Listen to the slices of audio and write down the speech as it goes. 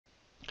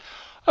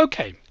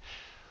Okay,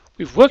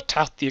 we've worked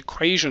out the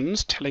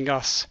equations telling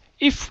us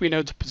if we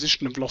know the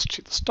position of velocity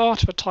at the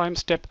start of a time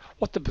step,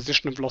 what the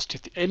position of velocity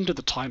at the end of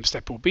the time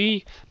step will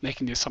be,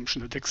 making the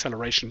assumption that the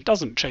acceleration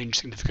doesn't change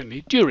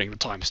significantly during the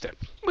time step,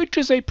 which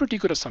is a pretty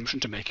good assumption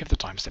to make if the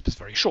time step is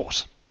very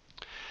short.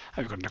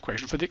 And we've got an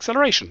equation for the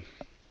acceleration.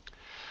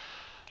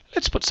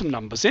 Let's put some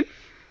numbers in.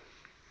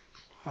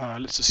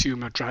 Let's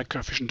assume a drag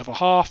coefficient of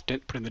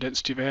 0.5, put in the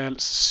density of air.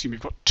 Let's assume we've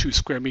got 2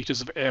 square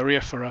meters of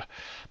area for a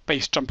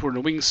base jumper in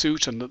a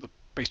wingsuit and that the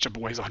base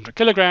jumper weighs 100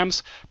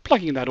 kilograms.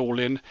 Plugging that all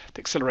in, the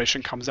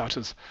acceleration comes out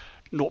as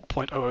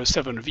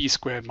 0.007 v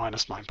squared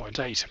minus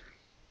 9.8.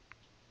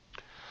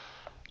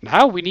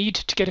 Now we need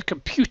to get a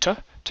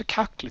computer to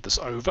calculate this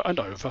over and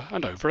over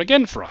and over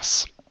again for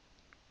us.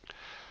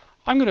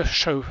 I'm going to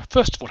show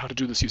first of all how to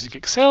do this using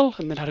Excel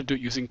and then how to do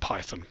it using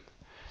Python.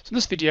 So in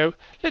this video,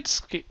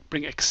 let's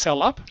bring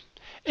Excel up.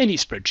 Any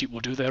spreadsheet will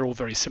do, they're all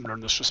very similar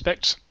in this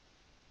respect.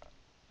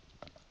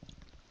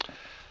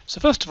 So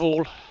first of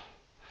all,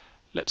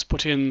 let's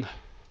put in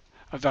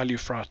a value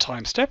for our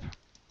time step,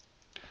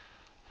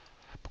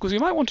 because we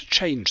might want to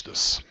change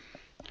this.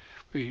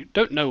 We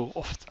don't know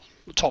off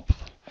the top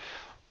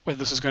whether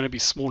this is going to be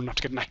small enough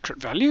to get an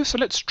accurate value, so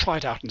let's try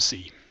it out and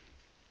see.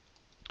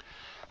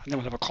 And then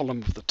we'll have a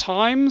column of the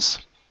times,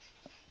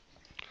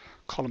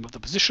 column of the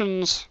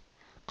positions,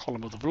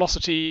 column of the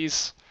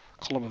velocities,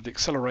 column of the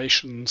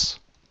accelerations,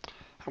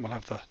 and we'll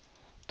have the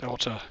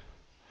delta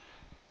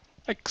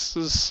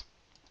x's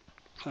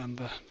and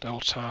the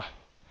delta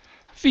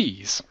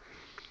v's.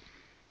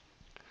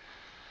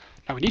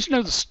 Now we need to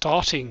know the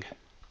starting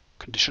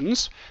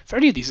conditions. For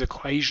any of these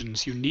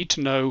equations, you need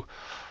to know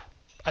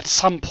at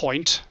some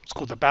point, it's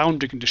called the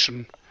boundary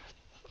condition,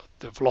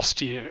 the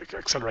velocity,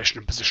 acceleration,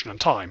 and position and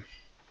time.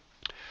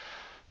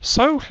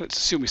 So let's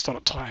assume we start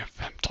at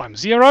time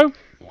 0.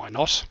 Why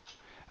not?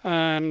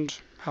 And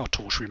how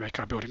tall should we make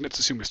our building? Let's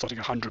assume we're starting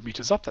 100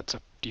 meters up. That's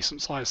a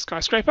decent sized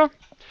skyscraper.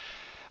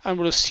 And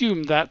we'll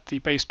assume that the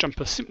base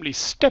jumper simply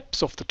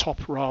steps off the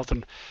top rather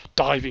than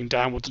diving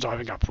downwards or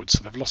diving upwards.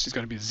 So the velocity is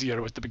going to be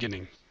 0 at the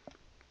beginning.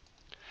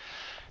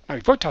 Now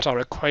we've worked out our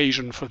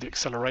equation for the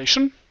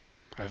acceleration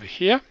over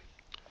here.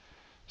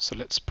 So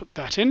let's put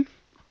that in.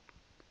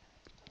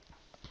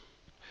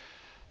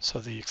 So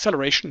the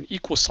acceleration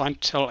equals sign,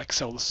 tell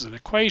Excel this is an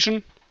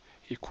equation,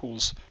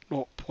 equals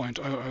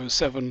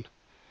 0.007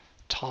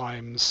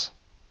 times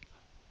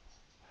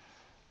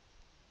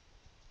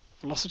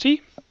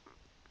velocity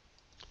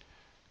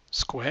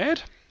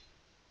squared.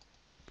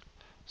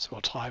 So we'll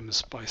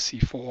times by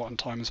C4 and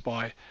times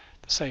by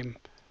the same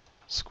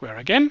square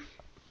again.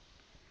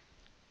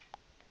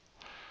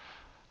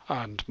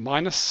 And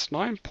minus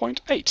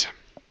 9.8.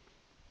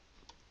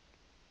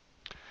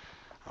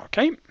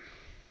 Okay.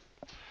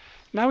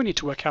 Now we need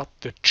to work out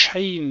the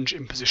change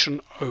in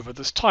position over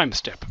this time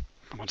step.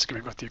 And once again,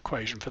 we've got the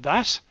equation for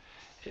that.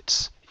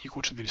 It's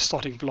equal to the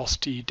starting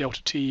velocity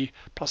delta t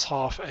plus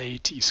half a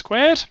t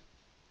squared.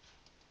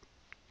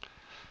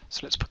 So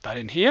let's put that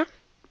in here.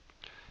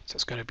 So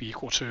it's going to be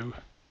equal to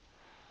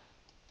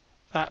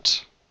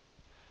that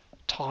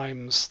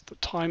times the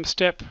time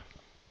step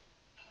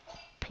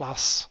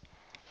plus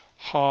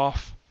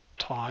half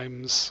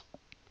times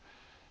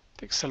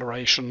the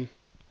acceleration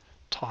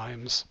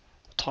times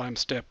the time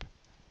step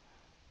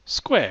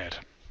squared.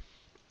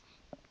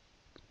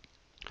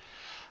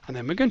 And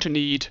then we're going to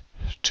need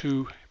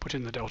to put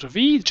in the delta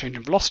v, the change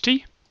in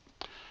velocity,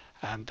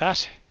 and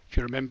that, if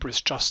you remember,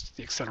 is just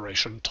the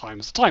acceleration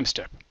times the time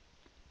step.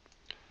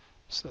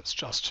 So that's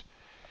just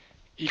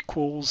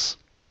equals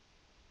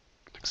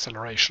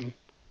acceleration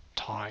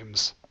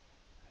times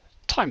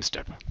time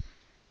step.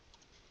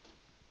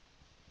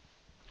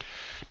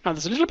 Now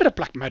there's a little bit of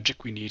black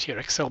magic we need here,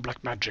 Excel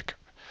black magic.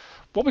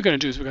 What we're going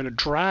to do is we're going to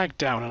drag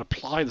down and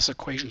apply this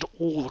equation to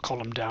all the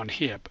column down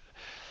here.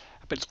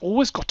 But it's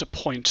always got to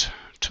point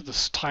to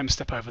this time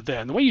step over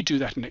there. And the way you do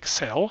that in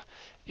Excel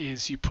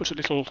is you put a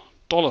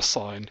little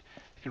 $sign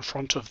in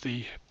front of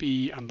the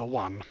B and the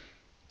 1.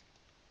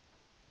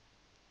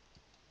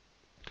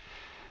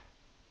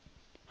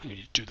 And you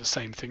need to do the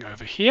same thing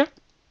over here.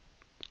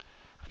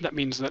 And that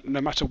means that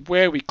no matter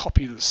where we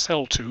copy the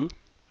cell to,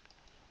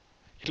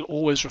 it'll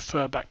always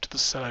refer back to the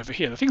cell over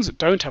here. The things that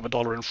don't have a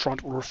dollar in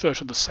front will refer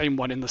to the same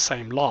one in the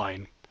same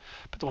line.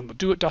 But the one that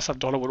does have a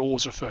dollar will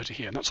always refer to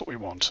here, and that's what we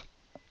want.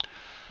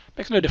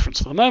 Makes no difference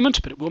for the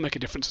moment, but it will make a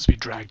difference as we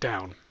drag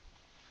down.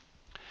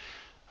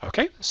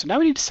 Okay, so now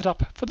we need to set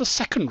up for the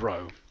second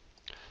row.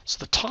 So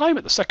the time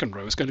at the second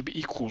row is going to be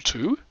equal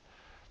to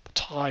the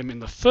time in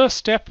the first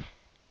step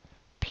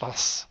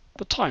plus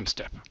the time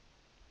step.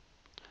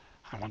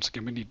 And once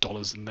again, we need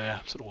dollars in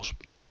there, so it always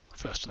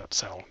refers to that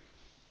cell.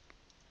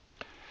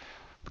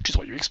 Which is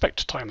what you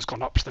expect. Time has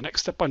gone up to the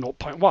next step by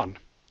 0.1.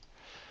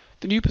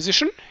 The new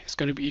position is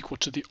going to be equal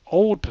to the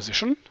old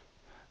position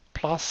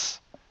plus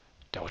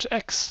delta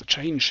x, the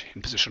change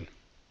in position.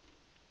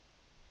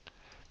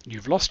 The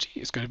new velocity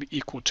is going to be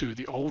equal to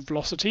the old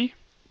velocity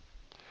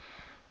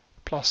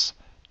plus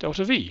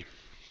delta v.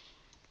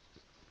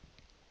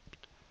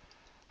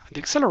 And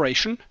the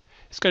acceleration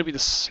it's going to be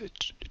this, it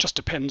just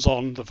depends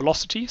on the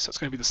velocity, so it's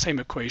going to be the same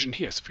equation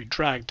here. So if we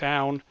drag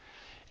down,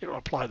 it will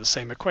apply the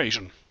same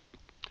equation.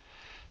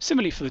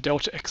 Similarly for the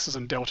delta x's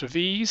and delta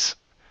v's,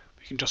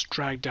 we can just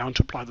drag down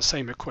to apply the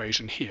same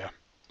equation here.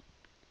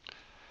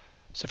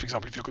 So for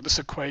example, if you look at this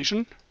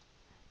equation,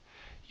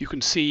 you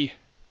can see,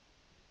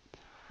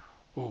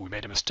 oh, we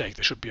made a mistake.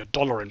 There should be a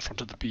dollar in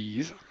front of the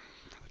b's.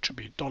 It should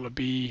be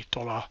 $B,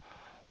 $1.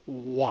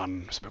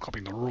 So we're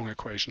copying the wrong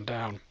equation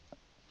down.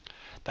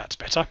 That's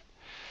better.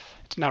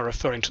 It's now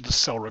referring to the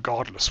cell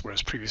regardless,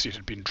 whereas previously it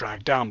had been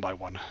dragged down by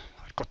 1.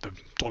 I've got the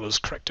dollars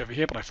correct over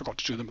here, but I forgot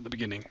to do them at the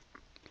beginning.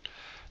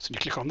 So when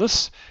you click on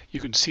this, you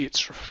can see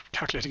it's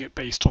calculating it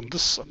based on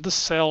this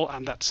cell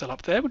and that cell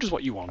up there, which is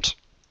what you want.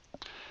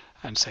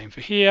 And same for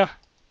here.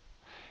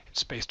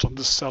 It's based on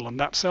this cell and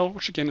that cell,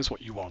 which again is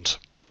what you want.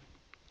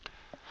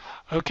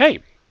 Okay,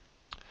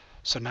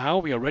 so now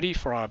we are ready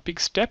for our big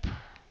step.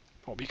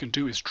 What we can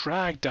do is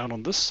drag down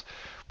on this,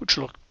 which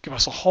will give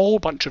us a whole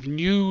bunch of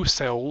new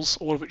cells,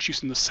 all of which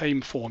using the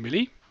same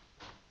formulae.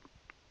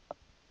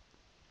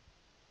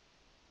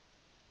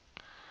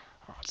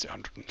 I'd say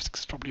 106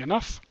 is probably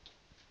enough.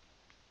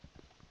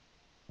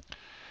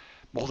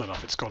 More than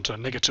enough, it's gone to a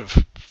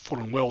negative,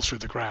 fallen well through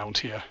the ground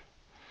here.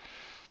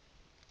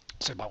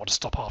 So you might want to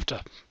stop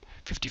after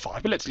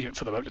 55, but let's leave it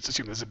for the moment. Let's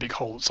assume there's a big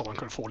hole that someone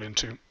can fall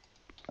into.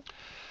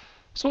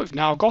 So what we've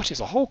now got is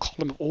a whole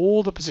column of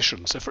all the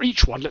positions. So for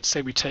each one, let's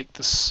say we take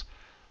this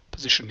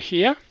position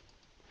here.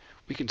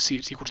 We can see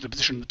it's equal to the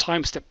position in the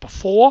time step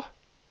before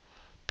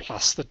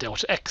plus the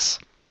delta x.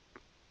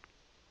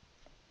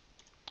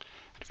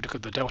 And if we look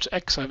at the delta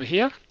x over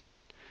here,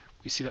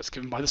 we see that's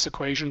given by this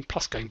equation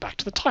plus going back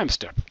to the time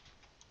step.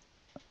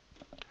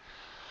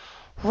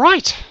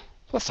 Right,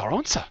 that's our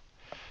answer.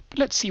 But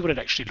let's see what it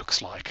actually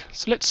looks like.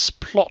 So let's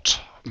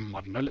plot, I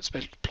don't know, let's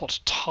plot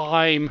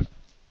time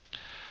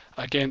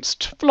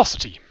against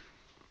velocity.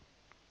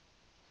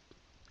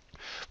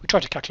 We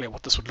tried to calculate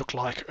what this would look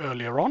like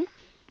earlier on.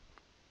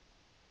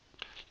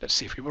 Let's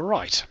see if we were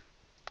right.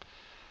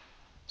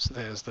 So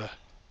there's the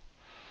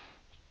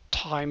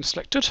time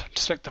selected.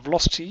 To select the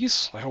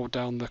velocities, I hold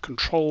down the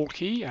control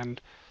key and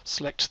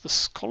select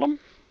this column.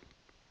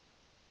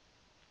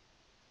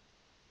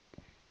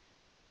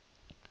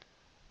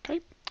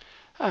 Okay,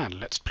 and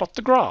let's plot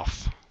the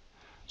graph.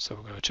 So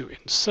we'll go to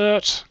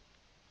Insert.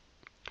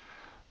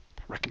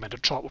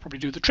 Recommended chart will probably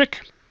do the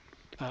trick.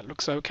 That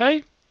looks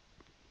okay.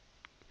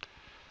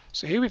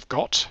 So here we've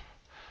got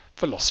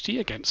velocity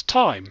against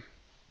time.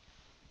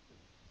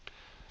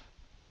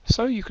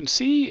 So you can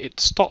see it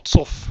starts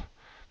off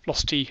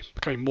velocity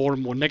becoming more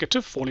and more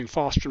negative, falling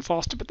faster and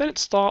faster, but then it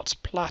starts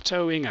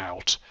plateauing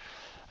out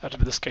at,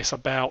 in this case,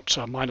 about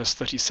minus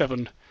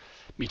 37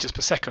 meters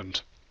per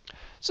second.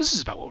 So this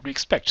is about what we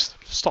expect.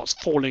 Starts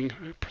falling,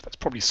 that's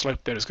probably slope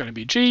there is going to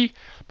be g,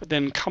 but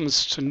then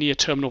comes to near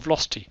terminal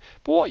velocity.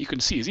 But what you can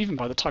see is even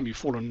by the time you've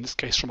fallen, in this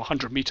case, from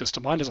 100 meters to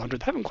minus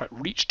 100, they haven't quite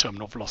reached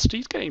terminal velocity.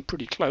 It's getting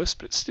pretty close,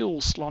 but it's still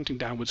slanting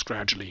downwards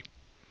gradually.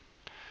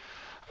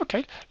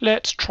 Okay,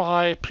 let's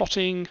try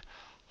plotting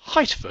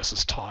height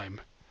versus time.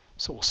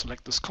 So we'll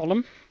select this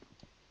column.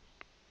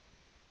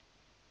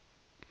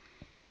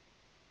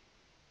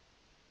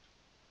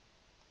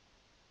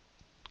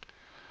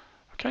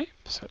 Okay,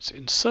 so let's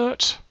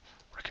insert,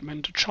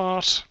 recommend a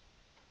chart.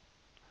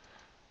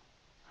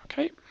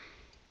 Okay,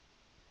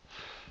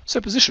 so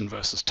position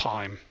versus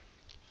time.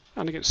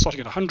 And again,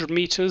 starting at 100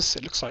 meters,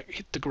 it looks like it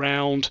hit the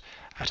ground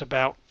at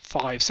about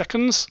 5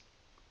 seconds.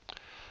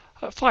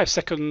 At 5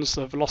 seconds,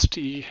 the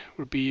velocity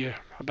would be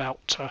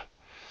about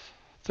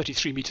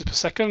 33 meters per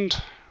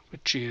second,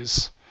 which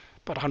is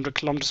about 100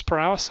 kilometers per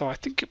hour. So I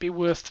think it'd be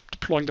worth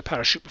deploying the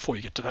parachute before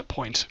you get to that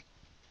point.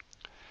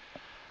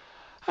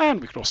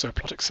 And we can also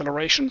plot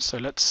acceleration. So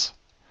let's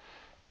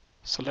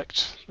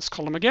select this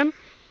column again.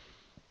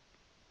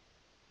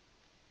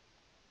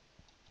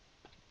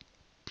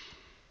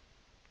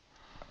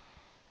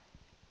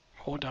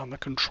 Hold down the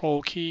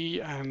control key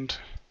and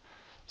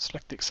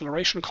select the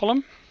acceleration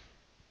column.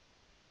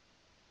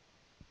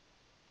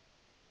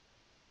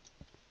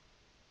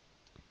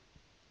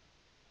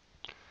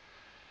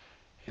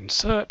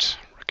 Insert,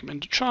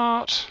 recommend a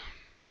chart.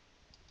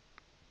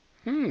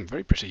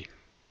 Very pretty.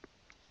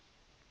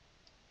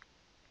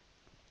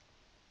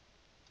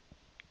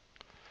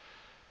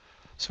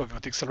 So we've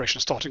got the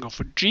acceleration starting off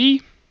with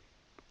g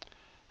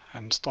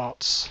and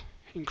starts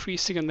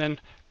increasing and then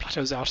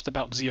plateaus out at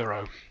about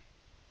 0.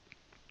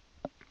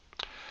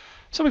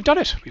 So we've done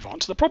it. We've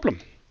answered the problem.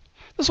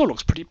 This all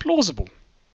looks pretty plausible.